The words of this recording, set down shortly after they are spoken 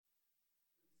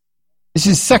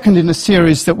This is second in a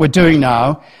series that we're doing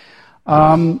now,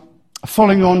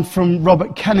 following on from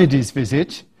Robert Kennedy's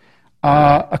visit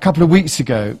a couple of weeks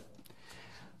ago.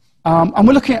 And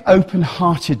we're looking at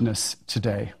open-heartedness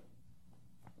today.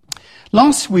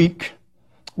 Last week,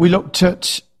 we looked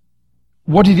at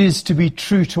what it is to be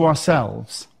true to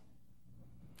ourselves.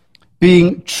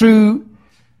 Being true,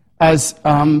 as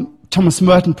Thomas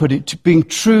Merton put it, being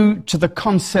true to the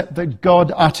concept that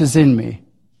God utters in me.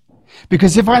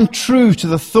 Because if I'm true to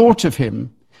the thought of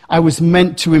him I was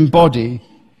meant to embody,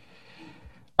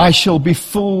 I shall be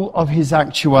full of his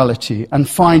actuality and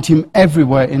find him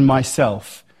everywhere in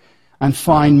myself and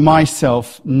find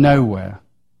myself nowhere.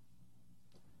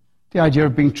 The idea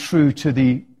of being true to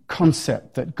the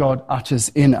concept that God utters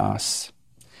in us.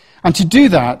 And to do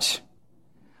that,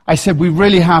 I said we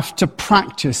really have to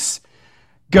practice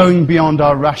going beyond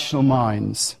our rational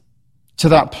minds to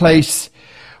that place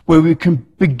where we can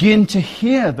begin to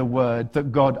hear the word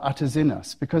that God utters in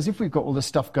us. Because if we've got all this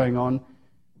stuff going on,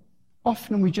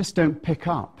 often we just don't pick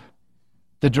up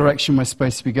the direction we're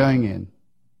supposed to be going in.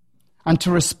 And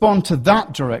to respond to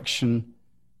that direction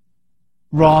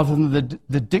rather than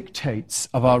the dictates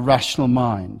of our rational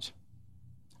mind.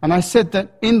 And I said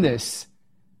that in this,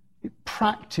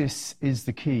 practice is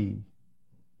the key.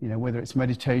 You know, whether it's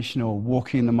meditation or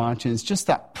walking in the mountains, just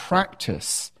that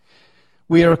practice.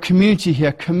 We are a community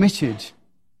here committed.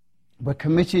 We're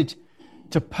committed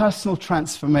to personal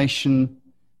transformation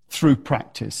through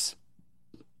practice.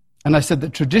 And I said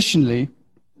that traditionally,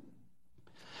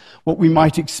 what we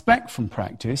might expect from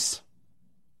practice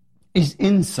is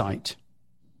insight,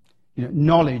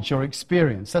 knowledge or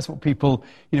experience. That's what people,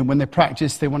 when they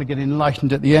practice, they want to get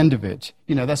enlightened at the end of it.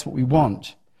 That's what we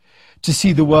want. To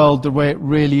see the world the way it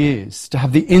really is. To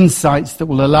have the insights that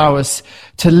will allow us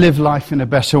to live life in a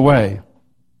better way.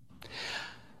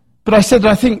 But I said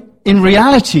that I think in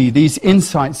reality, these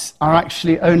insights are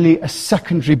actually only a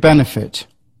secondary benefit.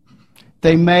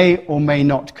 They may or may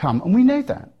not come. And we know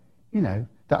that.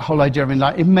 That whole idea of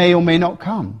enlightenment, it may or may not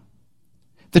come.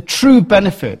 The true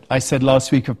benefit, I said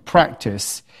last week, of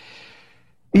practice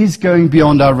is going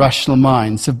beyond our rational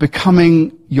minds, of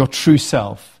becoming your true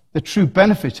self. The true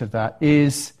benefit of that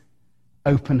is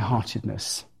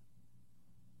open-heartedness.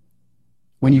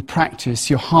 When you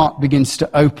practice, your heart begins to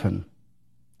open.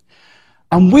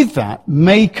 And with that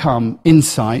may come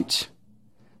insight,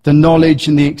 the knowledge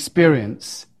and the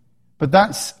experience, but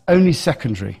that's only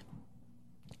secondary.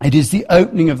 It is the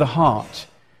opening of the heart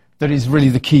that is really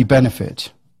the key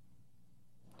benefit.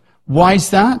 Why is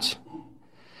that?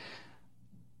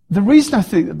 The reason I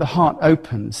think that the heart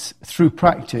opens through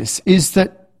practice is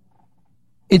that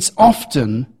it's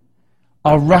often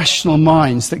our rational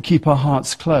minds that keep our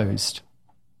hearts closed.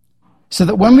 So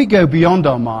that when we go beyond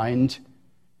our mind,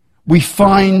 we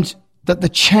find that the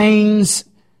chains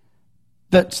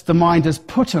that the mind has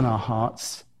put on our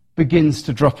hearts begins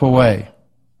to drop away.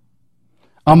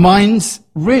 Our minds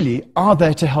really are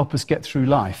there to help us get through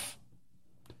life.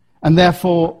 And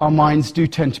therefore, our minds do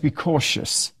tend to be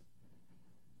cautious.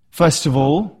 First of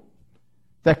all,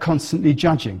 they're constantly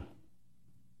judging.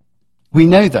 We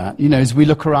know that, as we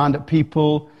look around at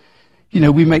people,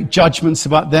 we make judgments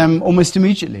about them almost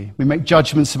immediately. We make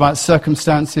judgments about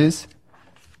circumstances.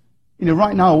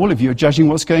 Right now, all of you are judging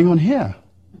what's going on here.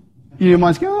 Your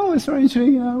mind's going, oh, it's very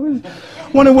interesting,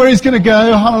 wonder where he's going to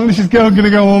go, how long this is going to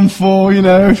go on for,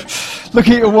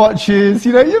 looking at your watches,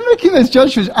 you're making those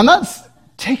judgments. And that's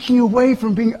taking away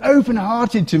from being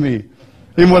open-hearted to me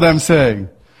in what I'm saying.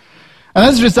 And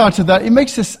as a result of that, it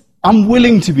makes us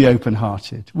unwilling to be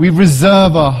open-hearted. We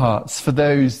reserve our hearts for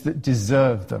those that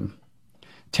deserve them.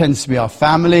 Tends to be our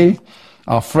family,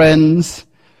 our friends,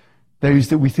 those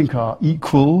that we think are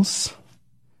equals,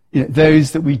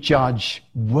 those that we judge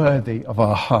worthy of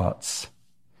our hearts.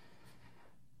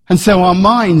 And so our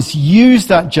minds use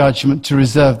that judgment to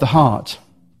reserve the heart.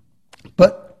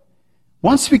 But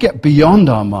once we get beyond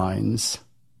our minds,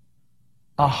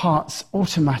 our hearts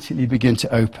automatically begin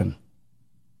to open.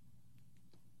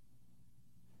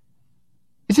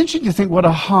 It's interesting to think what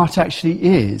a heart actually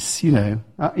is,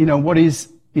 what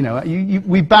is,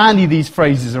 we bandy these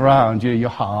phrases around, your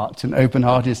heart and open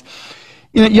heart is.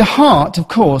 Your heart, of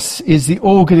course, is the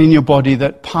organ in your body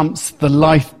that pumps the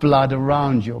lifeblood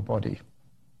around your body.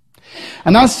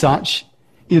 And as such,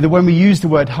 when we use the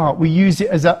word heart, we use it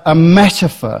as a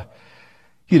metaphor,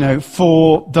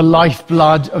 for the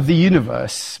lifeblood of the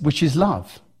universe, which is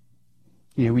love.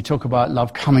 We talk about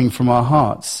love coming from our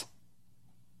hearts.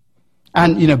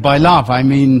 And, by love, I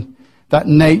mean that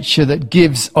nature that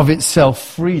gives of itself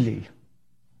freely.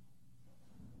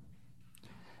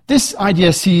 This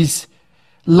idea sees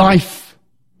life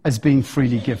as being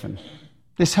freely given.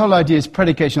 This whole idea is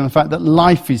predicated on the fact that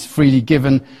life is freely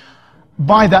given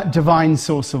by that divine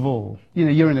source of all. You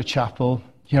know, you're in a chapel,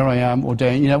 here I am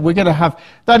ordained. You know, we're going to have,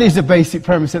 that is a basic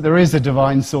premise, that there is a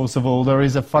divine source of all, there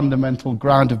is a fundamental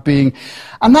ground of being.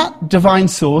 And that divine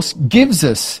source gives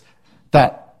us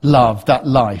that love, that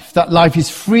life. That life is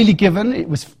freely given. It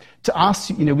was to us,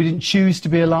 you know, we didn't choose to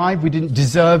be alive, we didn't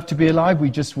deserve to be alive,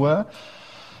 we just were.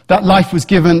 That life was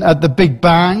given at the Big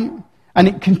Bang, and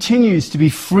it continues to be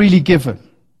freely given.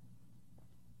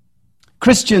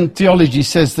 Christian theology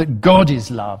says that God is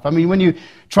love. I mean, when you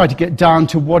try to get down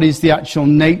to what is the actual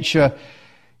nature,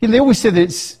 you know, they always say that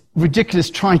it's ridiculous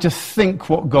trying to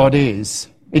think what God is.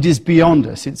 It is beyond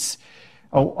us.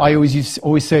 I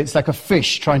always say it's like a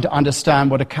fish trying to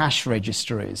understand what a cash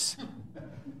register is.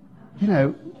 You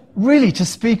know, really to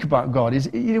speak about God is,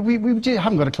 you know, we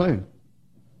haven't got a clue.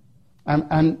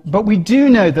 But we do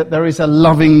know that there is a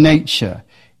loving nature.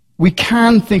 We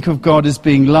can think of God as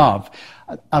being love,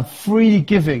 a freely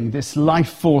giving this life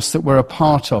force that we're a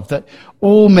part of, that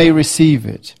all may receive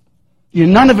it. You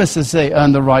know, none of us, as they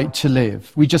earn the right to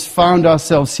live. We just found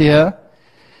ourselves here.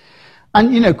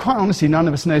 And, you know, quite honestly, none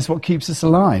of us knows what keeps us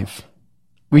alive.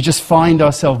 We just find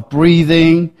ourselves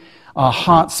breathing, our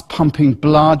hearts pumping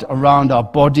blood around our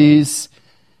bodies,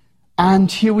 and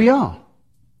here we are.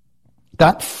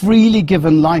 That freely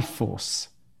given life force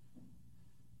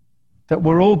that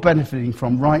we're all benefiting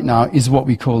from right now is what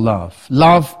we call love.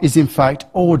 Love is, in fact,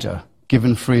 order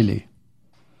given freely.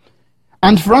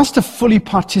 And for us to fully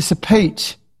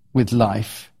participate with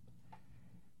life,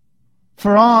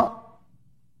 for our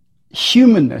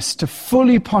humanness to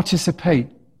fully participate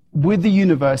with the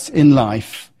universe in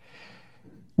life,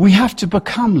 we have to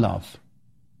become love.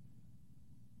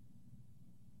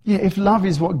 Yeah, if love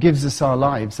is what gives us our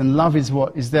lives, and love is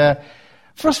what is there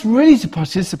for us really to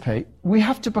participate, we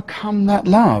have to become that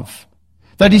love.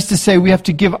 That is to say, we have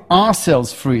to give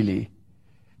ourselves freely,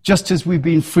 just as we've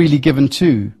been freely given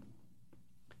too.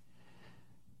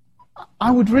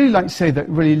 I would really like to say that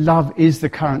really love is the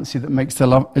currency that makes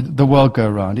the world go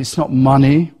round. It's not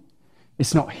money,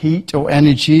 it's not heat or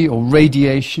energy or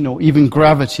radiation or even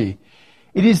gravity.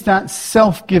 It is that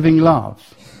self-giving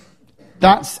love.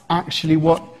 That's actually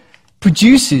what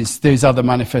produces those other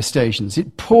manifestations.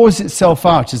 It pours itself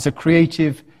out as a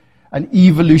creative and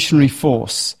evolutionary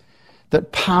force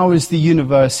that powers the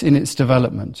universe in its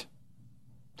development.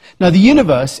 Now, the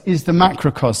universe is the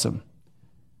macrocosm,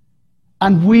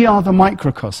 and we are the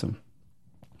microcosm.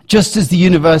 Just as the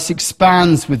universe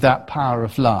expands with that power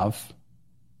of love,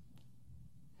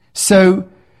 so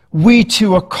we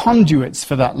too are conduits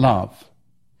for that love.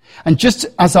 And just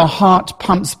as our heart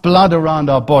pumps blood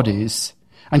around our bodies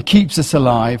and keeps us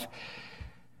alive,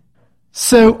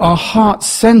 so our heart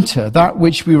center, that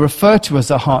which we refer to as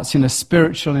our hearts in a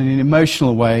spiritual and an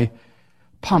emotional way,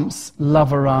 pumps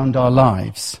love around our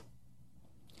lives.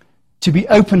 To be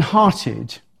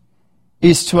open-hearted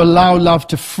is to allow love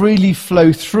to freely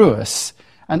flow through us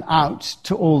and out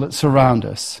to all that's around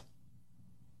us.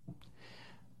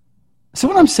 So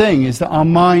what I'm saying is that our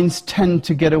minds tend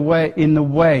to get away in the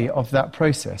way of that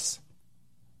process.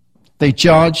 They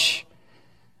judge.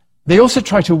 They also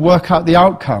try to work out the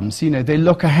outcomes. You know, they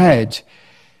look ahead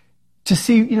to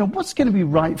see, you know, what's going to be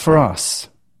right for us.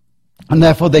 And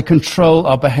therefore they control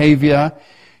our behavior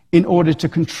in order to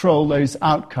control those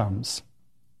outcomes.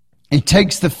 It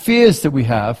takes the fears that we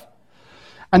have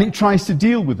and it tries to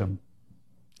deal with them.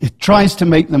 It tries to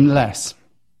make them less.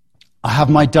 I have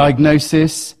my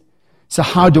diagnosis. So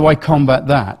how do I combat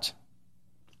that?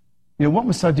 You know, what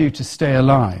must I do to stay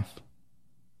alive?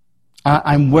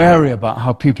 I'm wary about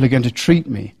how people are going to treat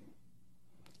me.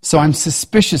 So I'm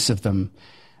suspicious of them,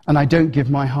 and I don't give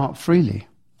my heart freely.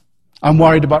 I'm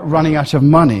worried about running out of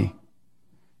money.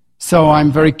 So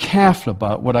I'm very careful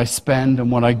about what I spend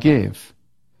and what I give.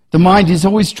 The mind is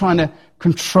always trying to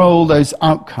control those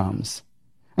outcomes.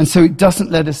 And so it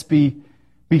doesn't let us be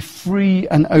free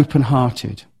and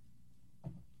open-hearted.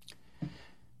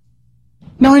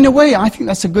 Now, in a way, I think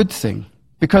that's a good thing,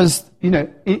 because, you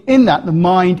know, in that, the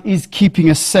mind is keeping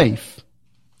us safe.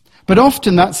 But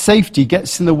often that safety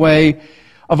gets in the way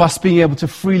of us being able to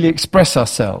freely express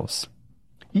ourselves.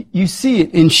 You see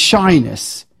it in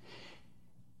shyness,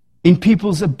 in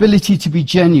people's ability to be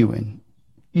genuine.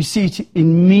 You see it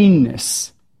in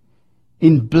meanness,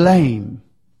 in blame,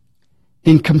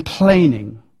 in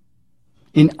complaining,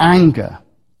 in anger.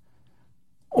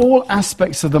 All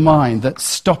aspects of the mind that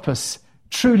stop us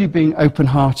truly being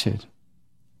open-hearted.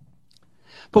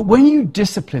 But when you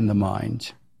discipline the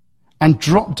mind and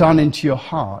drop down into your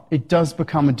heart, it does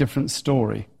become a different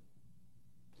story.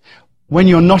 When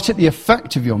you're not at the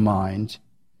effect of your mind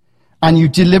and you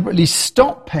deliberately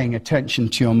stop paying attention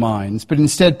to your minds, but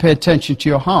instead pay attention to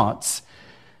your hearts,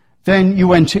 then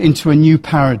you enter into a new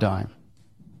paradigm.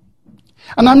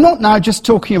 And I'm not now just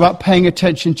talking about paying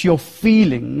attention to your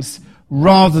feelings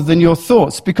rather than your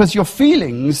thoughts, because your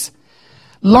feelings,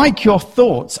 like your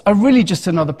thoughts, are really just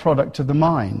another product of the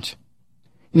mind.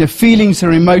 Feelings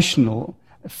are emotional.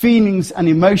 Feelings and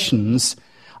emotions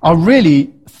are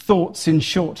really thoughts in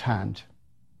shorthand.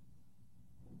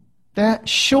 They're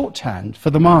shorthand for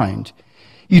the mind.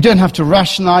 You don't have to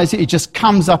rationalize it. It just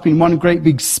comes up in one great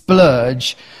big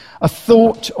splurge. A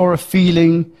thought or a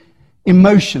feeling,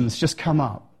 emotions just come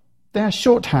up. They're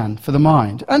shorthand for the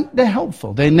mind. And they're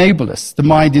helpful. They enable us. The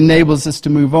mind enables us to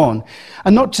move on.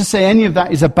 And not to say any of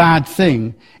that is a bad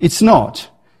thing. It's not.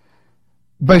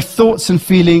 Both thoughts and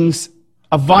feelings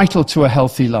are vital to a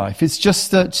healthy life. It's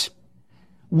just that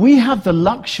we have the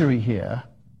luxury here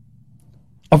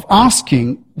of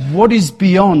asking what is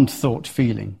beyond thought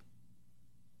feeling.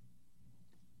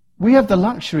 We have the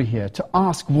luxury here to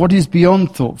ask what is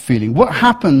beyond thought feeling. What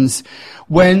happens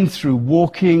when, through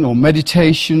walking or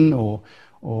meditation or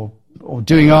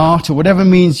doing art or whatever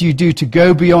means you do to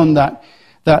go beyond that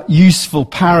useful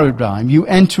paradigm, you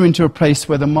enter into a place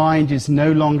where the mind is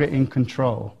no longer in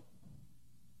control.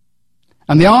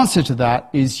 And the answer to that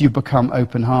is you become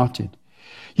open-hearted.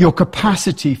 Your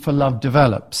capacity for love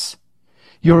develops.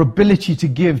 Your ability to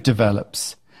give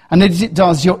develops. And as it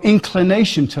does, your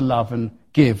inclination to love and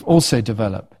give also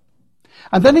develop.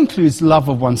 And that includes love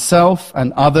of oneself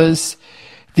and others,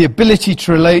 the ability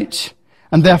to relate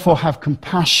and therefore have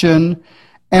compassion,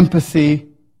 empathy,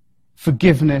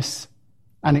 forgiveness,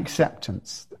 and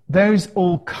acceptance. Those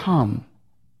all come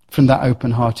from that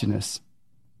open-heartedness.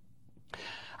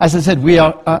 As I said, we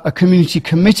are a community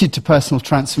committed to personal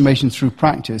transformation through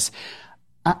practice.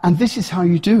 And this is how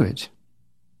you do it.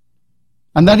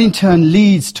 And that in turn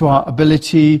leads to our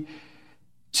ability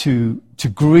to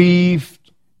grieve,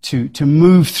 to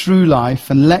move through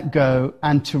life and let go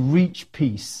and to reach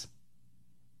peace.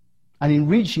 And in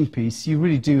reaching peace, you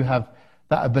really do have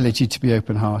that ability to be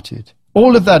open-hearted.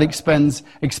 All of that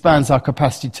expands our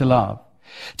capacity to love.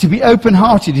 To be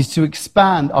open-hearted is to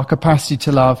expand our capacity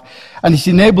to love, and it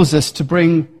enables us to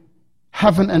bring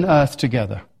heaven and earth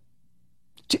together,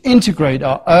 to integrate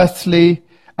our earthly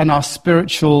and our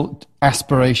spiritual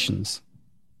aspirations.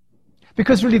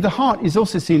 Because really the heart is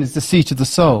also seen as the seat of the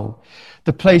soul,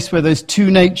 the place where those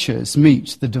two natures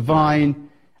meet, the divine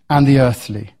and the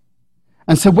earthly.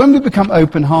 And so when we become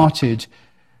open-hearted,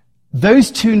 those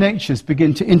two natures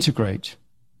begin to integrate.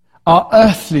 Our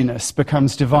earthliness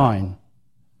becomes divine,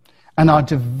 and our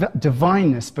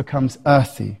divineness becomes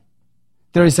earthy.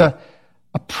 There is a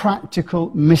practical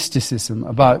mysticism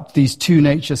about these two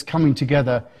natures coming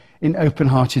together in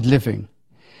open-hearted living.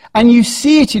 And you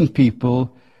see it in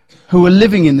people who are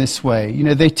living in this way.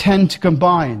 They tend to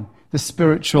combine the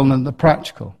spiritual and the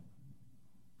practical.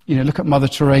 Look at Mother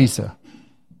Teresa.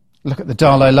 Look at the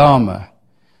Dalai Lama.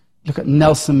 Look at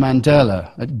Nelson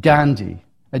Mandela, at Gandhi,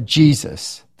 at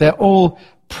Jesus. They're all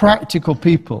practical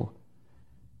people,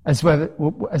 as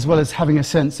well as having a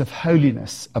sense of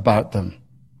holiness about them.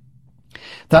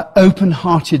 That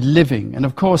open-hearted living. And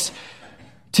of course,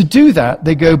 to do that,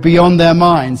 they go beyond their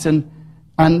minds. And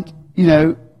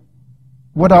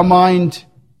what our mind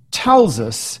tells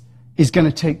us is going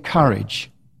to take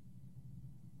courage.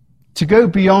 To go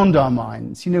beyond our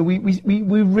minds, we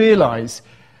realize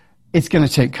it's going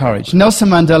to take courage. Nelson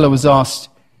Mandela was asked,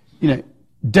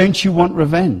 don't you want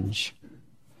revenge?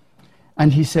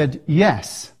 And he said,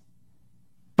 yes,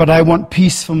 but I want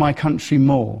peace for my country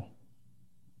more.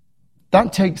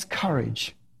 That takes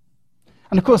courage.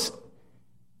 And of course,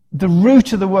 the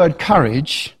root of the word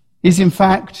courage is in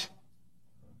fact,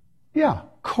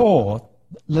 cor,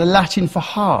 the Latin for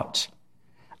heart.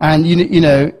 And,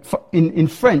 in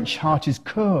French, heart is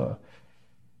cœur.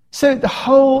 So the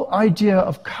whole idea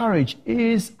of courage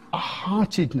is a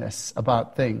heartedness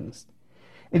about things.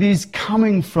 It is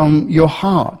coming from your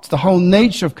heart. The whole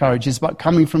nature of courage is about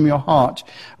coming from your heart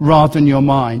rather than your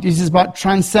mind. It is about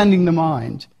transcending the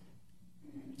mind.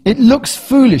 It looks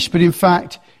foolish, but in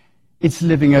fact, it's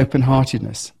living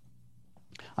open-heartedness.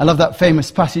 I love that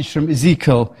famous passage from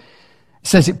Ezekiel. It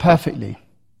says it perfectly.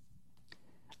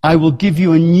 I will give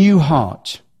you a new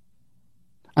heart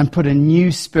and put a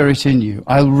new spirit in you.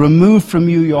 I will remove from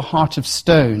you your heart of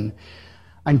stone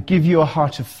and give you a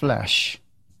heart of flesh.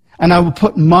 And I will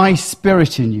put my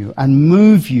spirit in you and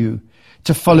move you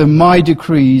to follow my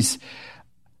decrees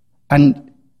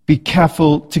and be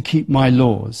careful to keep my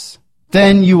laws.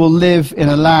 Then you will live in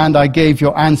a land I gave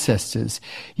your ancestors.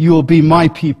 You will be my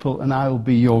people and I will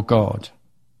be your God.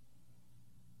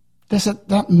 There's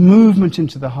that movement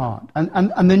into the heart.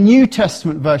 And the New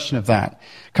Testament version of that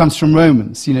comes from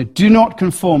Romans. Do not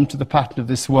conform to the pattern of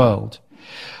this world,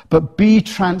 but be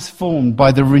transformed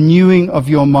by the renewing of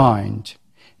your mind.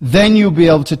 Then you'll be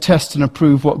able to test and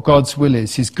approve what God's will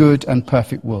is, his good and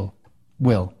perfect will.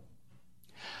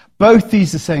 Both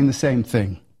these are saying the same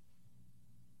thing.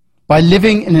 By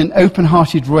living in an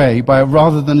open-hearted way,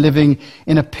 rather than living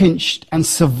in a pinched and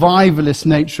survivalist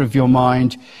nature of your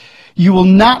mind, you will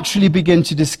naturally begin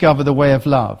to discover the way of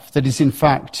love that is in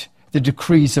fact the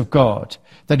decrees of God,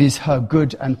 that is her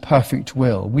good and perfect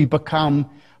will.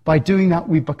 By doing that,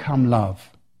 we become love.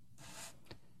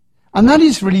 And that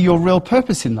is really your real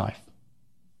purpose in life.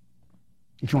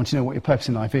 If you want to know what your purpose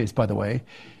in life is, by the way,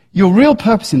 your real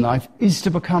purpose in life is to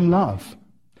become love.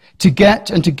 To get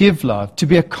and to give love, to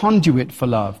be a conduit for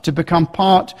love, to become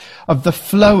part of the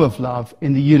flow of love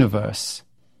in the universe.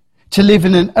 To live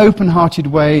in an open-hearted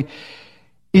way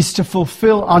is to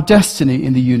fulfill our destiny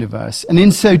in the universe. And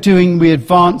in so doing, we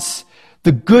advance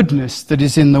the goodness that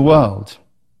is in the world.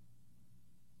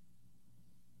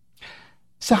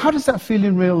 So how does that feel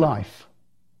in real life?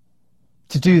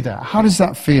 To do that, how does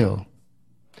that feel?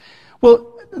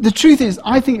 Well, the truth is,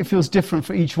 I think it feels different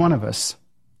for each one of us.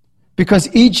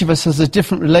 Because each of us has a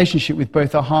different relationship with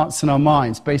both our hearts and our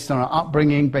minds, based on our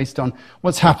upbringing, based on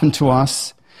what's happened to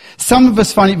us. Some of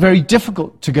us find it very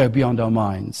difficult to go beyond our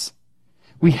minds.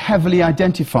 We heavily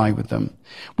identify with them.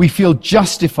 We feel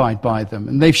justified by them,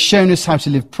 and they've shown us how to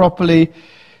live properly.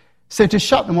 So to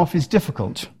shut them off is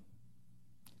difficult.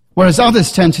 Whereas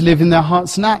others tend to live in their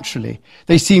hearts naturally.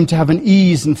 They seem to have an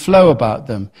ease and flow about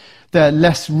them. They're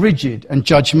less rigid and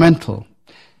judgmental.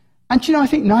 And I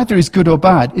think neither is good or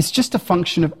bad. It's just a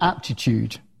function of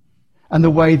aptitude and the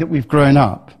way that we've grown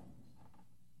up.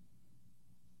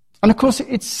 And of course,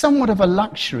 it's somewhat of a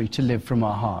luxury to live from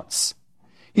our hearts.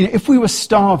 If we were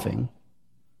starving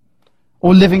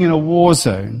or living in a war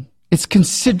zone, it's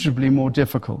considerably more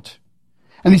difficult.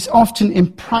 And it's often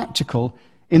impractical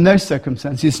in those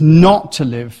circumstances not to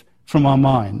live from our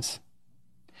minds.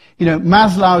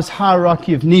 Maslow's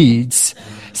hierarchy of needs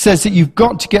says that you've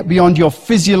got to get beyond your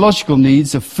physiological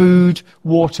needs of food,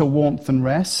 water, warmth, and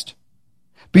rest,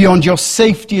 beyond your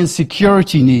safety and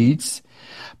security needs,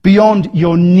 beyond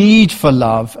your need for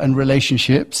love and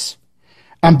relationships,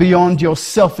 and beyond your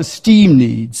self-esteem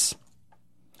needs.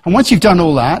 And once you've done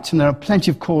all that, and there are plenty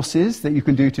of courses that you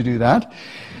can do to do that,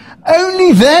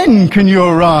 only then can you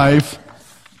arrive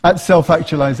at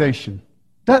self-actualization.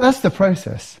 That's the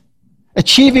process.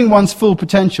 Achieving one's full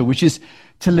potential, which is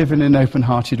to live in an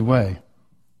open-hearted way.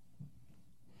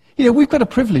 We've got a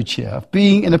privilege here of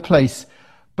being in a place,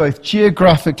 both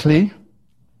geographically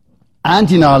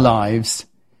and in our lives,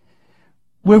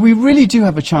 where we really do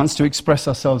have a chance to express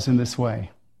ourselves in this way.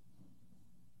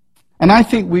 And I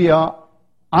think we are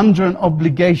under an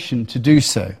obligation to do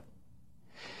so.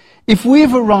 If we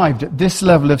have arrived at this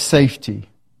level of safety,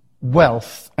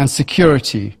 wealth, and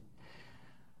security,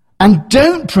 and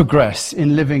don't progress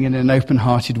in living in an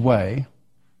open-hearted way,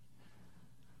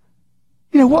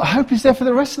 what hope is there for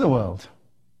the rest of the world?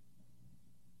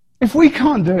 If we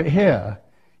can't do it here,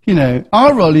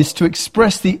 our role is to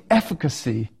express the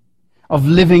efficacy of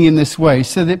living in this way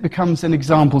so that it becomes an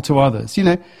example to others.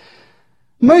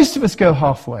 Most of us go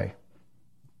halfway.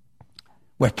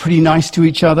 We're pretty nice to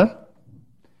each other.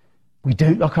 We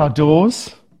don't lock our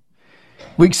doors.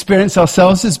 We experience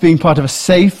ourselves as being part of a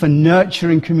safe and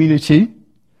nurturing community.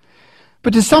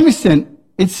 But to some extent,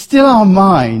 it's still our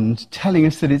mind telling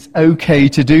us that it's okay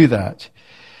to do that.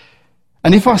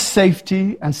 And if our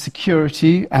safety and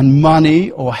security and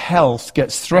money or health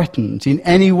gets threatened in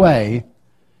any way,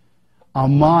 our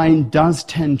mind does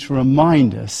tend to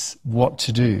remind us what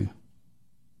to do.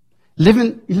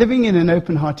 Living in an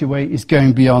open-hearted way is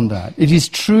going beyond that. It is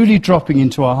truly dropping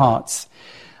into our hearts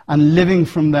and living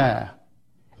from there.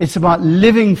 It's about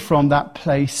living from that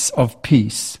place of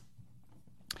peace.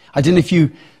 I don't know if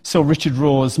you saw Richard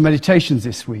Rohr's meditations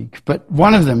this week, but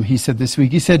one of them he said this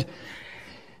week, he said,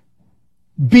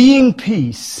 being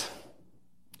peace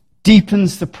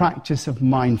deepens the practice of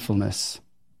mindfulness,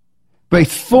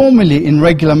 both formally in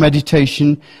regular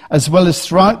meditation as well as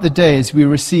throughout the day as we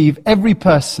receive every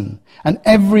person and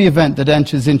every event that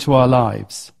enters into our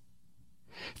lives.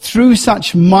 Through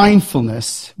such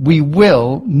mindfulness, we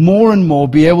will more and more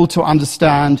be able to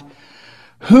understand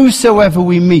whosoever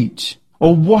we meet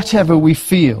or whatever we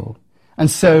feel, and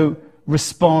so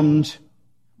respond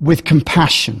with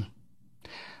compassion.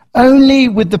 Only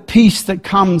with the peace that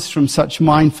comes from such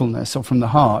mindfulness or from the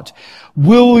heart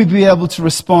will we be able to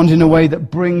respond in a way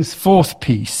that brings forth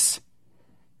peace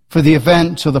for the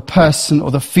event or the person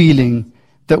or the feeling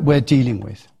that we're dealing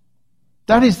with.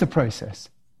 That is the process.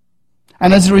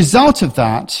 And as a result of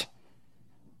that,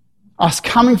 us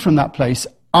coming from that place,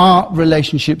 our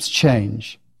relationships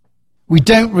change. We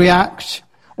don't react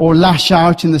or lash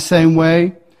out in the same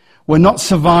way. We're not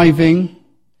surviving.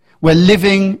 We're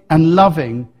living and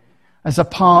loving as a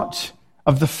part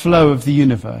of the flow of the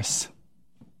universe.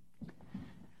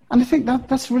 And I think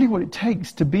that's really what it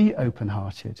takes to be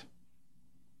open-hearted.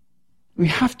 We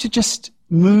have to just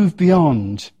move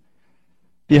beyond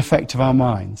the effect of our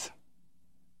minds.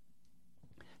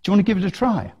 Do you want to give it a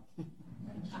try?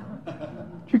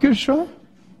 Should we give it a try?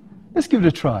 Let's give it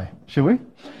a try, shall we?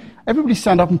 Everybody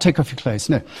stand up and take off your clothes.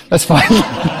 No, that's fine.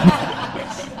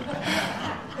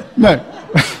 No.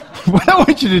 What I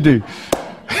want you to do,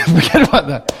 forget about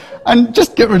that. And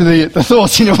just get rid of the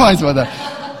thoughts in your minds about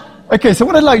that. Okay, so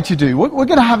what I'd like you to do, we're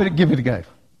going to give it a go.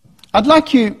 I'd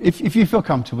like you, if you feel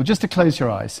comfortable, just to close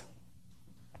your eyes.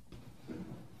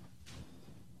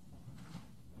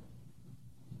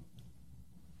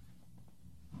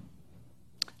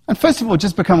 And first of all,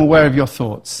 just become aware of your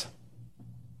thoughts.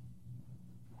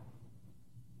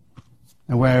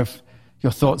 Aware of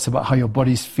your thoughts about how your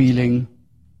body's feeling.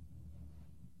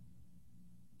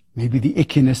 Maybe the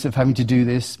ickiness of having to do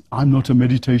this. I'm not a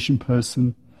meditation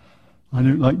person. I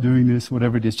don't like doing this,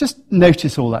 whatever it is. Just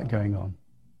notice all that going on.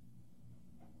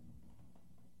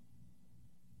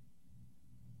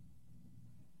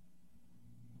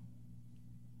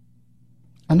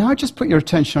 And now just put your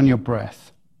attention on your breath.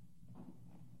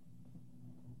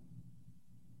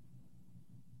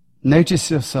 Notice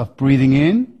yourself breathing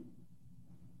in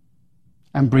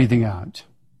and breathing out.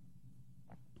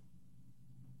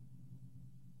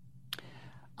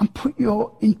 And put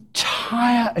your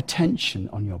entire attention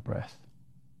on your breath.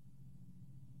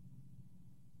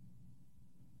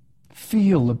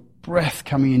 Feel the breath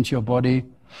coming into your body.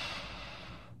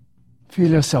 Feel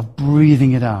yourself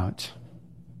breathing it out.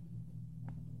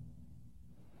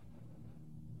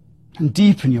 And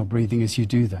deepen your breathing as you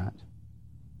do that.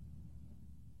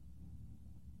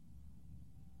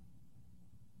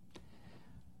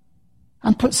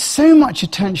 And put so much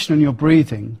attention on your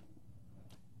breathing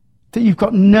that you've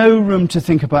got no room to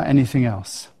think about anything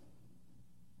else.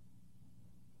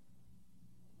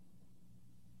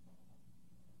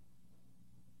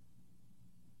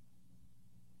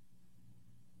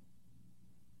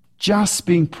 Just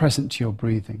being present to your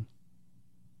breathing.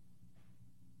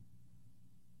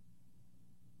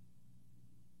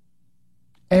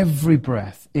 Every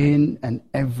breath in and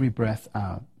every breath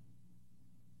out.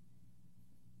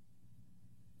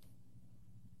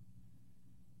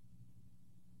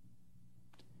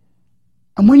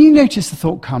 And when you notice the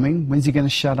thought coming, when's he going to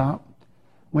shut up?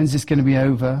 When's this going to be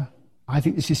over? I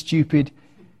think this is stupid.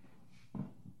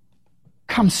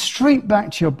 Come straight back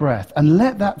to your breath and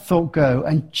let that thought go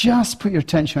and just put your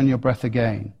attention on your breath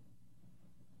again.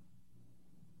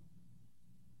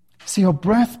 So your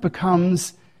breath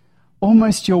becomes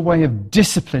almost your way of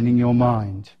disciplining your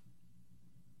mind.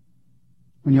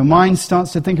 When your mind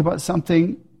starts to think about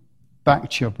something,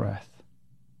 back to your breath.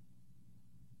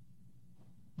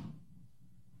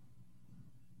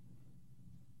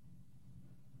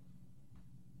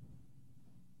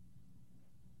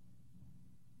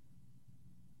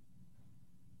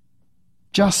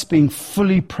 Just being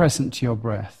fully present to your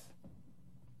breath.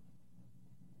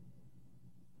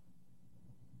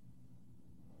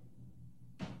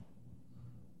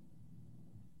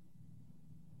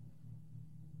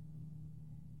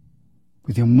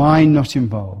 With your mind not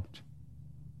involved.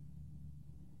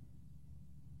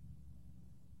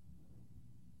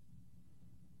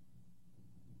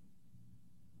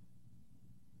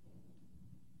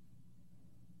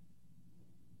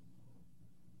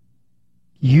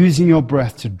 Using your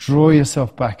breath to draw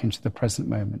yourself back into the present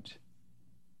moment.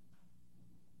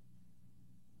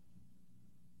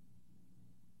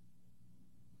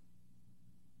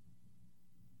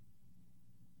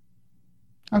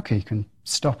 Okay, you can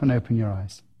stop and open your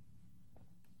eyes.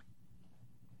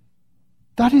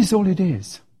 That is all it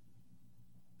is.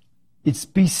 It's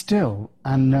be still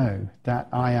and know that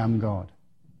I am God.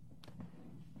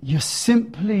 You're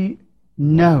simply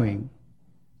knowing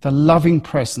the loving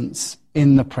presence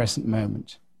in the present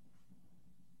moment.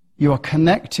 You are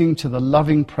connecting to the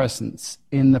loving presence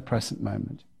in the present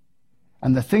moment.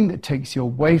 And the thing that takes you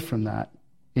away from that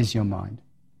is your mind.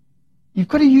 You've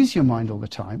got to use your mind all the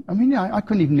time. I mean, I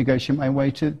couldn't even negotiate my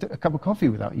way to a cup of coffee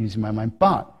without using my mind.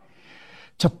 But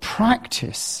to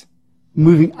practice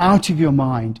moving out of your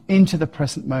mind into the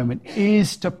present moment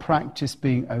is to practice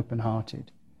being open-hearted.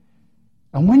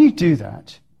 And when you do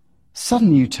that,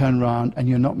 suddenly you turn around and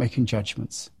you're not making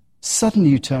judgments. Suddenly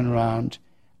you turn around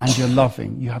and you're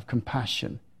loving, you have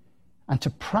compassion. And to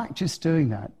practice doing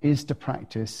that is to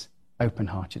practice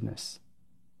open-heartedness.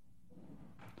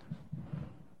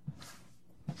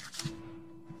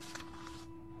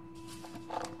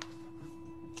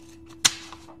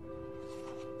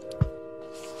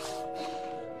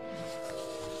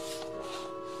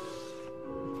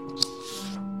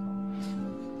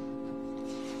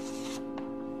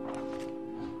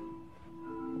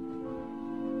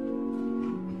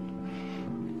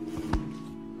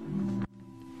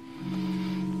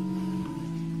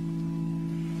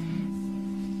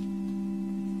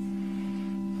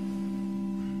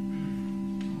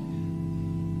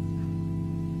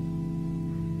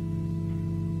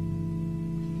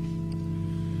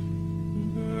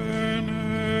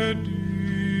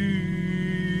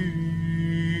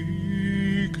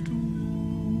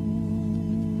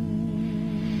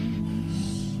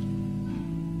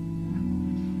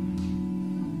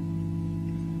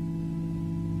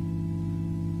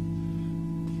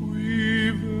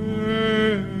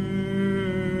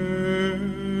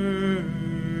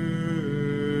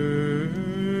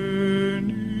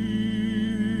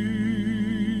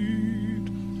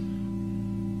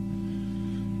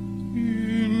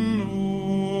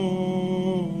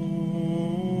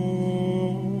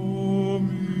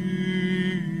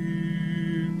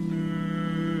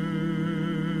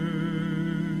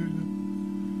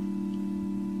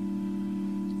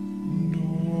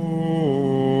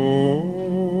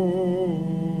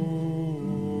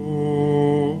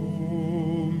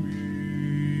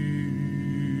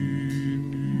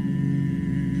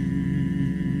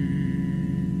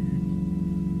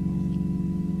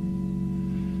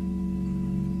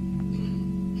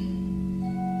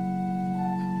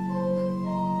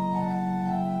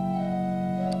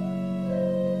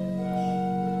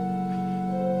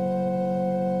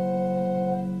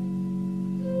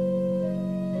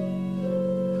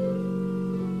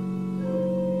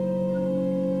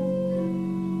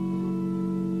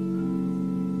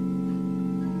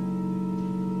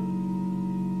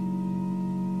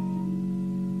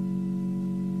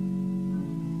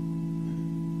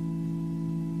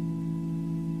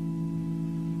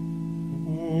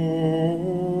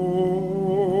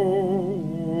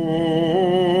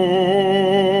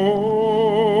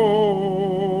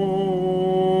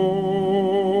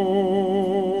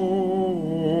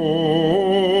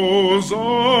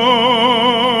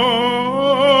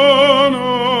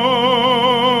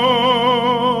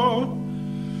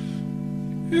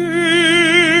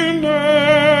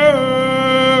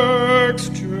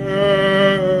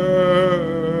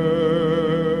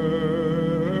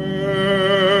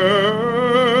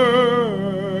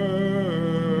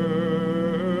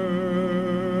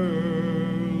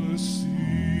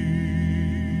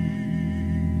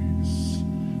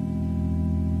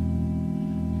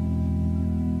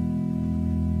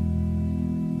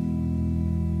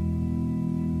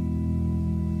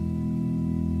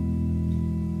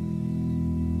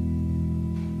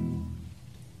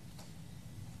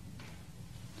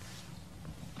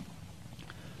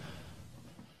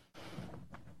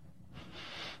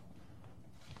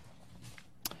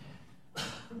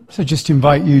 So just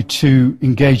invite you to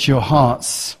engage your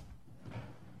hearts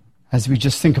as we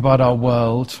just think about our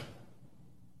world.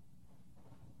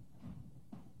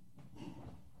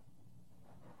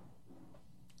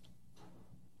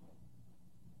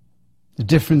 The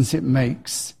difference it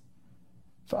makes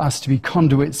for us to be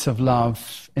conduits of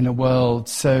love in a world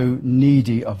so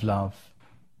needy of love.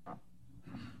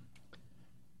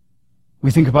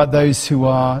 We think about those who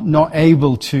are not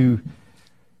able to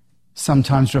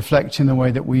sometimes reflect in the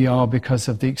way that we are because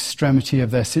of the extremity of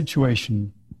their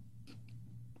situation.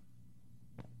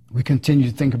 We continue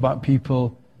to think about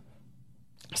people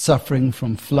suffering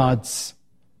from floods,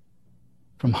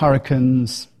 from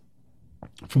hurricanes,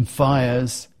 from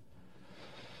fires,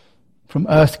 from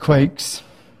earthquakes,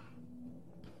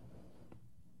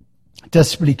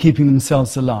 desperately keeping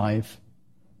themselves alive,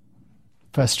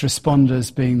 first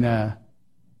responders being there.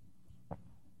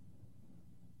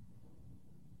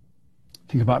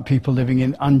 Think about people living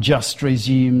in unjust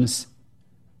regimes,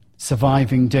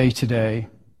 surviving day to day.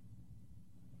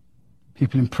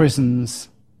 People in prisons.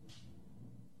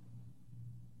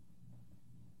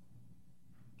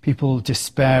 People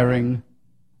despairing,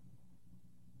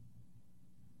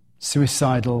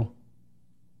 suicidal.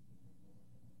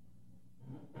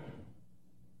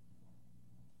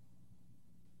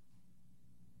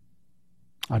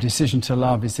 Our decision to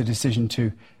love is a decision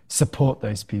to support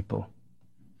those people.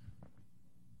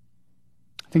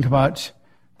 Think about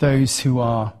those who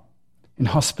are in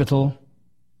hospital,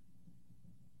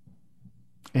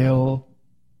 ill,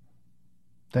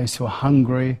 those who are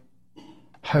hungry,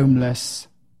 homeless,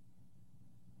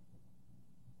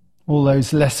 all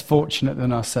those less fortunate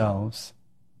than ourselves.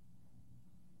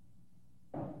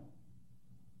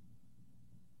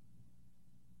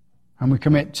 And we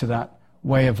commit to that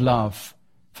way of love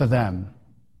for them.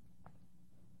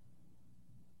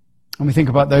 And we think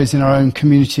about those in our own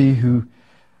community who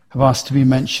have asked to be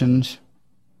mentioned.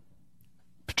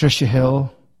 Patricia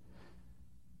Hill,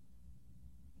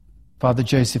 Father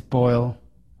Joseph Boyle,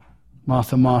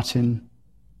 Martha Martin,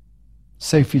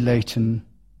 Sophie Layton,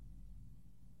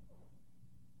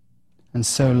 and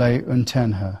Soleil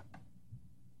Untenher.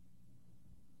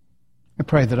 I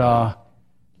pray that our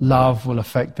love will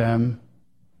affect them.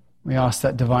 We ask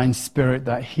that divine spirit,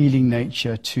 that healing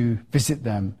nature, to visit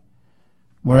them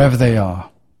wherever they are.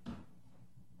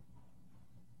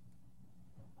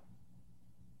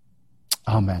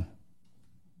 Amen.